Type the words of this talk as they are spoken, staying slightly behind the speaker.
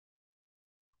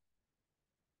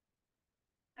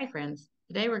Hi, friends.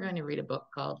 Today we're going to read a book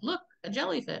called Look, a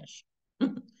Jellyfish.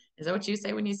 Is that what you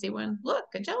say when you see one? Look,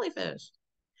 a jellyfish.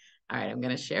 All right, I'm going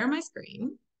to share my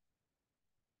screen.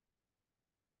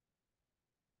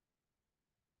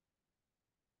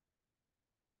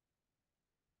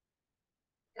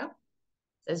 Yep.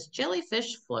 It says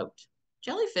jellyfish float.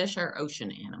 Jellyfish are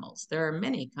ocean animals. There are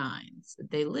many kinds.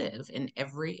 They live in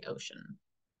every ocean.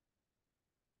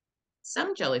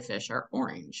 Some jellyfish are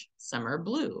orange. Some are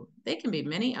blue. They can be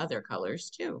many other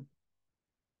colors too.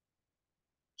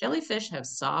 Jellyfish have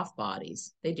soft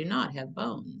bodies. They do not have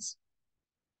bones.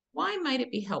 Why might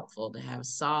it be helpful to have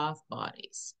soft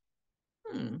bodies?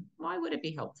 Why would it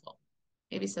be helpful?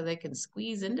 Maybe so they can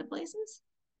squeeze into places?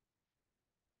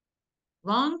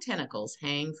 Long tentacles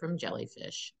hang from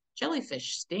jellyfish.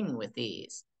 Jellyfish sting with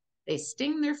these. They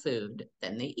sting their food,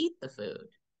 then they eat the food.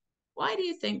 Why do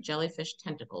you think jellyfish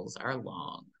tentacles are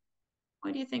long?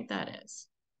 Why do you think that is?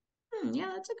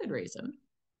 Yeah, that's a good reason.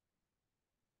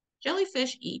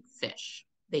 Jellyfish eat fish.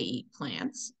 They eat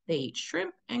plants. They eat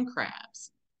shrimp and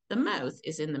crabs. The mouth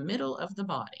is in the middle of the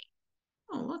body.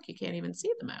 Oh, look, you can't even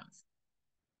see the mouth.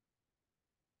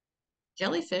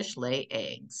 Jellyfish lay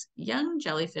eggs. Young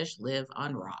jellyfish live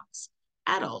on rocks.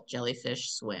 Adult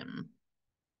jellyfish swim.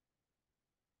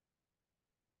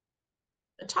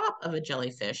 The top of a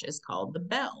jellyfish is called the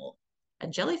bell. A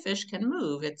jellyfish can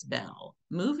move its bell.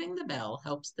 Moving the bell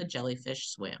helps the jellyfish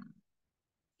swim.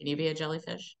 Can you be a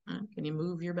jellyfish? Can you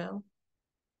move your bell?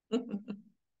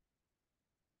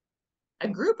 A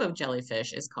group of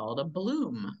jellyfish is called a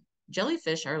bloom.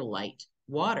 Jellyfish are light.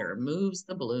 Water moves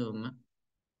the bloom.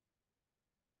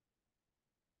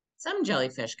 Some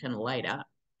jellyfish can light up.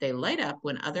 They light up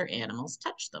when other animals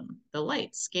touch them. The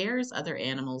light scares other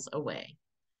animals away.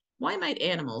 Why might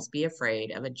animals be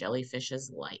afraid of a jellyfish's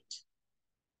light?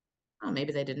 Oh,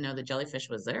 maybe they didn't know the jellyfish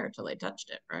was there until they touched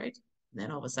it, right? And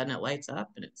then all of a sudden it lights up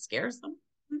and it scares them.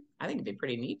 I think it'd be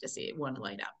pretty neat to see one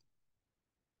light up.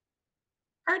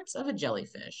 Parts of a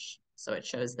jellyfish. So it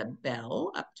shows the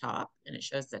bell up top and it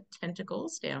shows the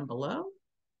tentacles down below.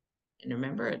 And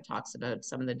remember, it talks about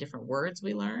some of the different words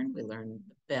we learned. We learned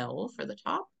the bell for the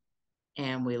top,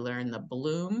 and we learned the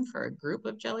bloom for a group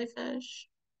of jellyfish.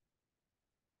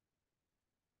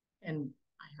 And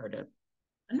I heard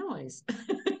a noise,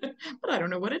 but I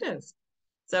don't know what it is.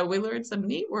 So we learned some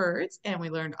neat words and we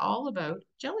learned all about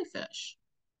jellyfish.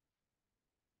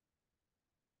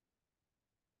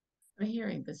 I'm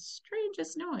hearing the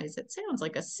strangest noise. It sounds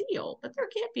like a seal, but there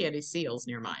can't be any seals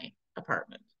near my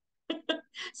apartment.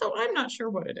 So I'm not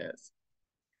sure what it is.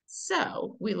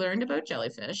 So we learned about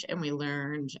jellyfish and we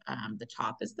learned the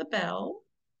top is the bell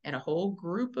and a whole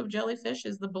group of jellyfish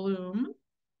is the bloom.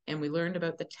 And we learned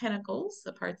about the tentacles,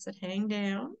 the parts that hang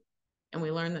down. And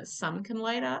we learned that some can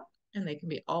light up and they can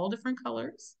be all different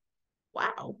colors.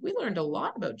 Wow, we learned a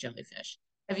lot about jellyfish.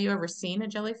 Have you ever seen a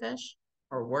jellyfish?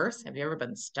 Or worse, have you ever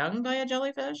been stung by a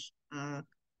jellyfish?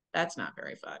 That's not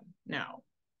very fun. No,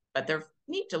 but they're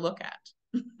neat to look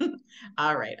at.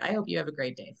 All right. I hope you have a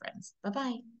great day, friends. Bye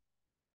bye.